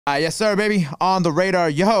Yes, sir, baby. On the radar.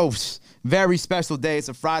 Yo, very special day. It's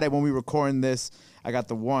a Friday when we recording this. I got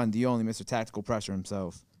the one, the only Mr. Tactical Pressure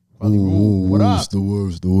himself. Quelly, what up? It's the word,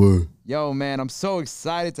 it's the word. Yo, man, I'm so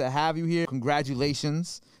excited to have you here.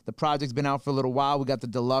 Congratulations. The project's been out for a little while. We got the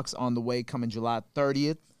deluxe on the way coming July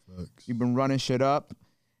 30th. Facts. You've been running shit up.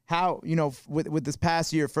 How, with this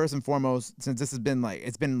past year, first and foremost, since this has been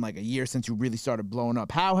it's been like a year since you really started blowing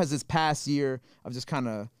up, how has this past year of just kind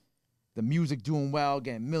of the music doing well,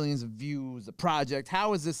 getting millions of views, the project,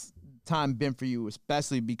 how has this time been for you,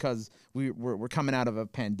 especially because we're coming out of a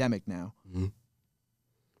pandemic now? Mm-hmm.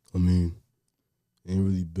 I mean, ain't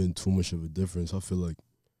really been too much of a difference. I feel like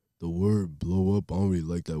the word blow up, I don't really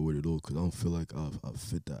like that word at all because I don't feel like I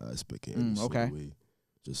fit that aspect in any okay. way.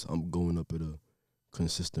 Just I'm going up at a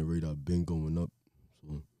consistent rate. I've been going up,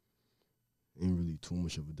 so ain't really too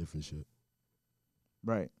much of a difference yet.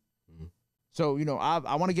 Right. Mm-hmm. So,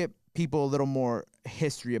 I want to get people a little more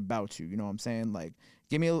history about you. You know what I'm saying? Like,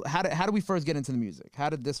 give me how did we first get into the music? How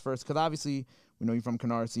did this first? Because obviously we know you're from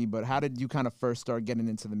Canarsie, but how did you kind of first start getting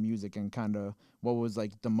into the music, and kind of what was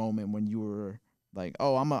like the moment when you were like,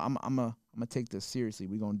 oh, I'm gonna take this seriously.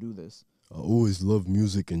 We gonna do this. I always loved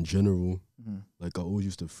music in general. Mm-hmm. Like I always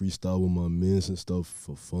used to freestyle with my mans and stuff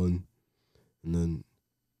for fun. And then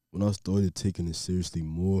when I started taking it seriously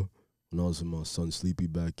more, when I was in my son's sleepy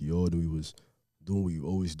backyard and we was doing what we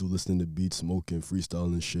always do, listening to beats, smoking,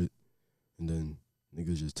 freestyling shit. And then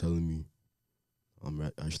niggas just telling me I'm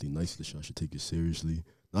actually nice to this shit. I should take it seriously.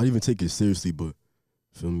 Not even take it seriously, but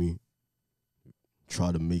feel me?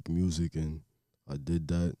 Try to make music, and I did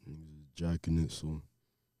that. Niggas was jacking it, so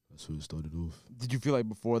that's where it started off. Did you feel like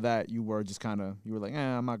before that you were just you were like,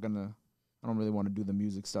 I don't really want to do the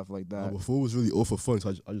music stuff like that? Before it was really all for fun, so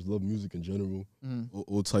I just love music in general. Mm-hmm.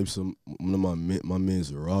 All types of, one of my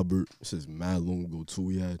man's Robert, this is mad long ago too,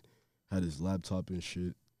 he had his laptop and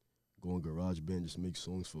shit, go on GarageBand, just make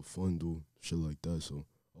songs for fun, do shit like that, so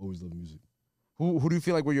I always love music. Who do you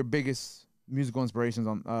feel like were your biggest musical inspirations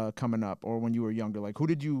on coming up, or when you were younger? Like,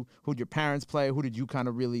 who'd your parents play? Who did you kind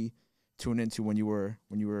of really tune into when you were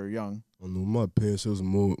young? I know my parents, it was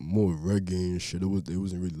more reggae and shit. They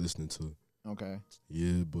wasn't really listening to. Okay.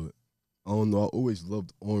 Yeah, but I don't know. I always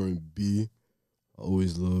loved R&B. I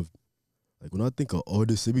always loved, like, when I think of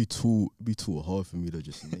artists, it'd be too hard for me to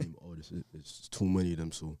just name artists. It's too many of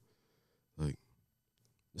them. So, like,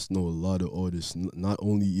 just know a lot of artists. Not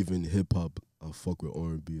only even hip hop. I fuck with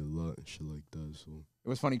R&B a lot and shit like that. So it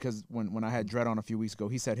was funny because when I had Dredd on a few weeks ago,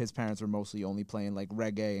 he said his parents were mostly only playing like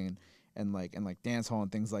reggae and dance hall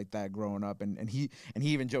and things like that growing up, and he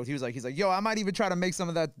even joked, he's like, yo, I might even try to make some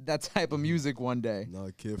of that type of music one day. Nah,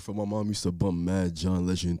 I can't. For my mom used to bump mad John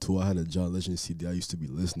Legend too. I had a John Legend CD. I used to be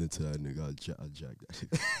listening to that nigga. I jacked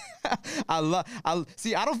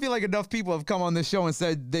that. I don't feel like enough people have come on this show and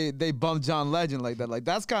said they bumped John Legend like that. Like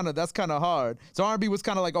that's kind of hard. So R&B was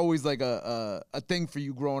kind of like always like a thing for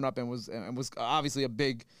you growing up, and was obviously a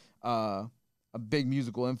big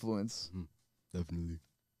musical influence. Definitely.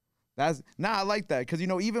 I like that, because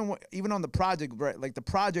even on the project, right? Like the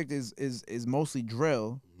project is mostly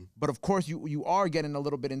drill, but of course you are getting a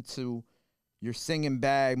little bit into your singing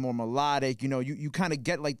bag, more melodic. You kind of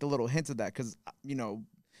get like the little hints of that, because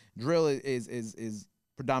drill is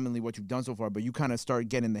predominantly what you've done so far, but you kind of start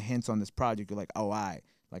getting the hints on this project. You're like, oh, I'm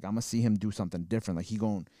gonna see him do something different. Like he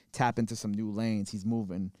gonna tap into some new lanes. He's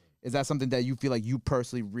moving. Is that something that you feel like you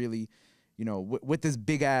personally really, with this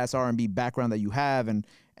big ass R&B background that you have and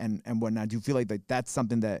whatnot, do you feel like that's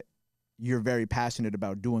something that you're very passionate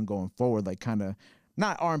about doing going forward? Like kind of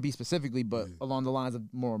not R&B specifically, but along the lines of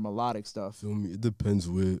more melodic stuff. Feel me? It depends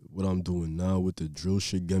with what I'm doing now with the drill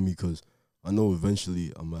shit. Get me? Because I know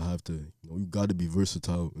eventually I'm gonna have to. You got to be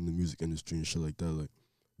versatile in the music industry and shit like that. Like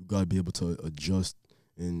you got to be able to adjust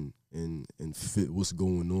and fit what's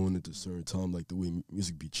going on at a certain time, like the way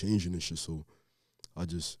music be changing and shit. So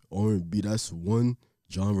R&B, that's one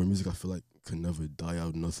genre of music I feel like could never die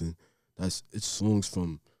out. Nothing. It's songs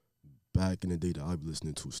from back in the day that I be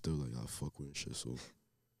listening to still, like I fuck with and shit. So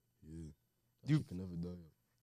yeah, that shit can never die out.